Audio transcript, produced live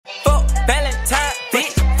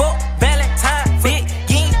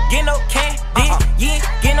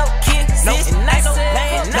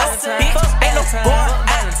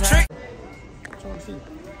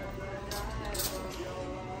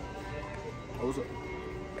Oh, what's up?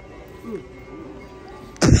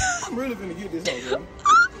 I'm really finna get this house, bro.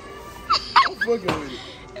 I'm fucking with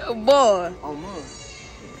it. Boy. Oh, man.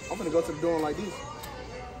 I'm finna go to the door like this.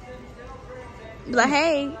 Be like,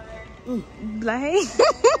 hey. Be like, hey.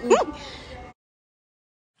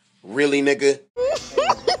 Really, nigga?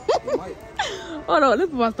 It might. Hold on,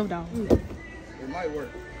 let's put my stuff down. It might work.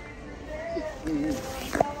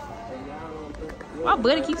 My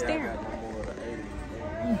buddy keeps staring.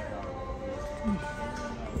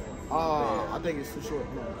 I think it's too short.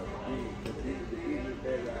 No.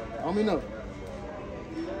 Let me know.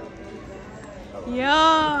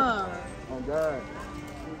 Yeah. Oh, God.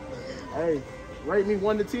 Hey, rate me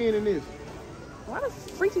 1 to 10 in this. Why the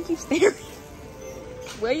freak you keep staring?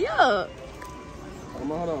 Wait up.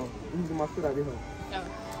 Hold on. Let me get my foot out of here.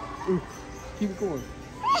 Oh. Keep it going.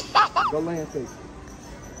 Go landscape.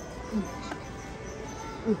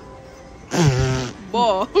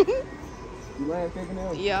 Boy. You landscaping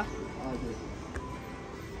now? Yeah. All right, good.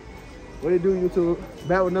 What it do, YouTube?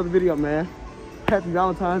 Back with another video, man. Happy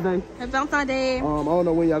Valentine's Day. Happy Valentine's Day. I don't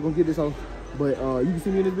know when y'all gonna get this on, but you can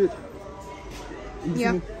see me in this bitch. You can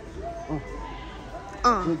Yeah. see me?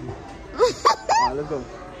 All right, let's go.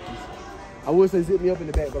 I would say zip me up in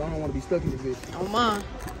the back, but I don't want to be stuck in this bitch. Oh, man.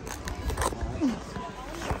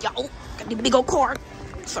 Yo, got the big old car.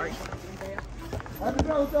 Sorry. Happy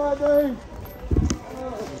Valentine's Day.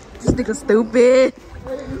 This nigga stupid.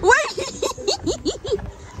 Wait.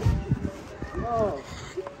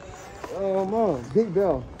 Oh, man. Big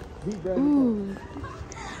bell. Big bell. Ooh.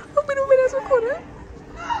 Open that's recording.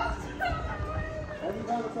 Happy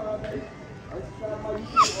Valentine's Day.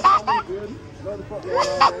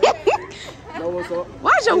 Know what's up?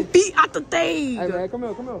 Why's your feet out the thing? Hey, man, come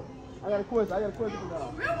here. I got a question for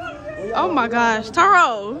y'all. Oh my gosh,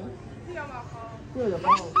 Taro. Mine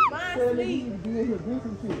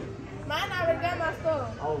already got my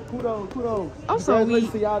stuff. Oh, kudos. I'm so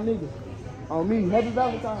weak. To y'all niggas. On me. Happy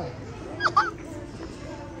Valentine's. I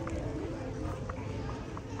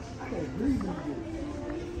can't breathe in this.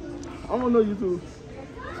 I don't know, YouTube.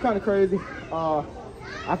 It's kind of crazy. I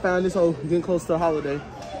found this whole getting close to the holiday.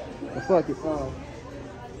 But fuck it. Oh.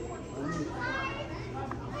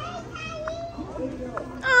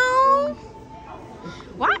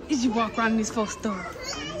 Why did you walk around these folks' store?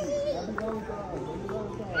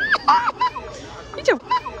 You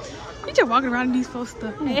just walking around these folks'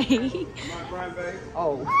 store. Hey.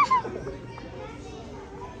 Oh.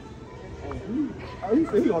 Oh, he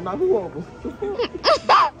said he gonna knock who over.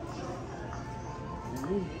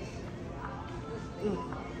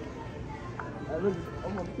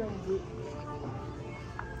 I'm on the camera, dude.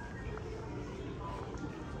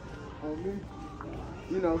 On me.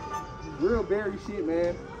 You know, real berry shit,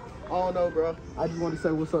 man. I don't know, bro. I just want to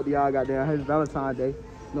say what's up to y'all goddamn. Happy Valentine's Day. You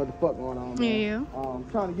know what the fuck going on, man. Yeah.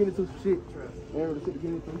 Trying to get into some shit. Ain't the shit to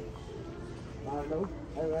get into. I know.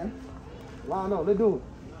 Hey, man. Line up. Let's do it.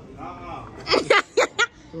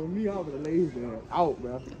 So me out with the ladies, man. Out,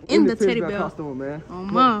 bro. In the teddy bear costume, man. Oh,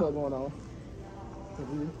 what man. the fuck going on?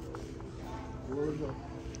 Where we go?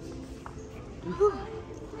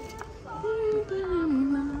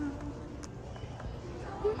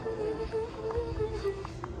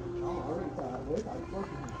 I'm already tired. Boy, it's like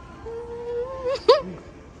fucking me.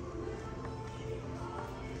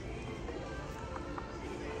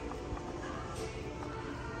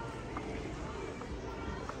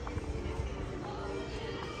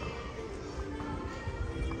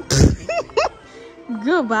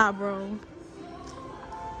 Goodbye, bro.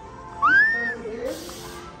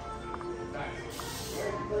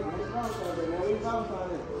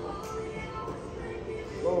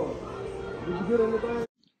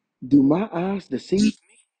 Do my eyes deceive me?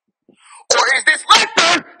 Or is this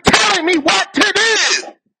liquor telling me what to do?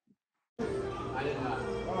 I did not.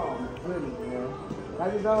 Oh, my goodness, man.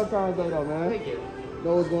 Happy Valentine's Day, though, man. Thank you.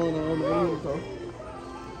 Know what's going on, man. So,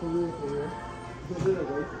 for real. For real,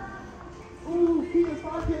 baby. Ooh, Peter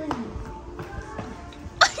Parker.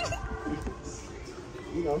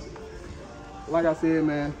 You know, like I said,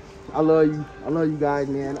 man, I love you. I love you guys,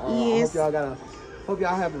 man. Yes. I hope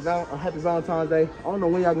y'all have a happy Valentine's Day. I don't know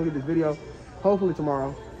when y'all gonna get this video. Hopefully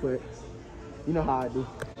tomorrow, but you know how I do.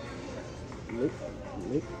 Lick.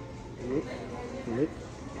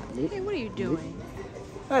 Hey, what are you doing?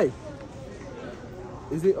 Hey,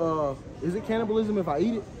 is it cannibalism if I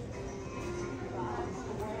eat it?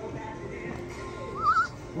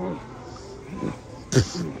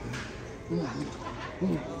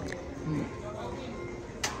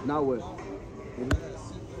 Now what?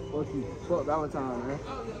 Fuck you. Fuck Valentine, man.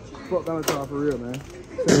 Fuck Valentine for real, man.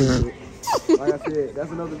 Like I said,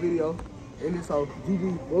 that's another video. And this hoe,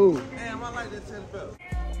 GG, whoa. Damn, I like that 10 belt.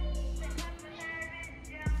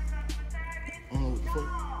 I don't know what the fuck.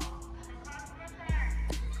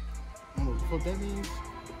 I don't know what the fuck that means.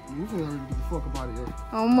 You finna already give a fuck about it, yo.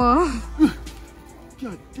 Oh, Mom.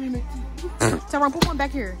 God damn it. Tyrone, put one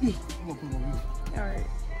back here. I'm gonna put one here. All right.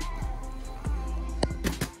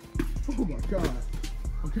 Oh my God.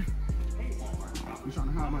 Okay. You trying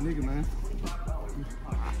to hide my nigga, man.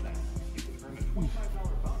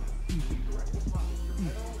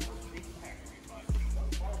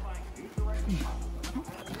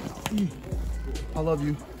 I love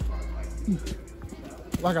you.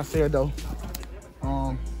 Like I said though,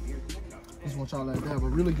 just want y'all like that, but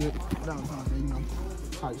really good Valentine's Day, you know.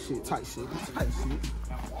 Tight shit.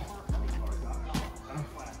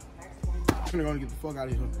 I'm gonna get the fuck out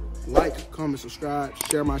of here. Like, comment, subscribe,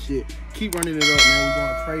 share my shit. Keep running it up, man. We're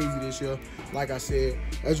going crazy this year. Like I said,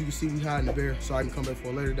 as you can see, we hiding the bear so I can come back for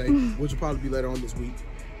a later day, which will probably be later on this week.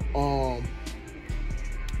 I don't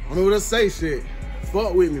know what else to say, shit.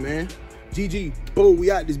 Fuck with me, man. GG, boo,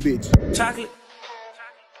 we out this bitch. Chocolate.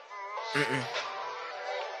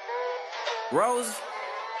 Rose.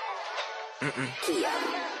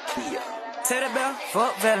 Teddy bear.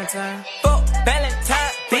 Fuck Valentine. Fuck Valentine.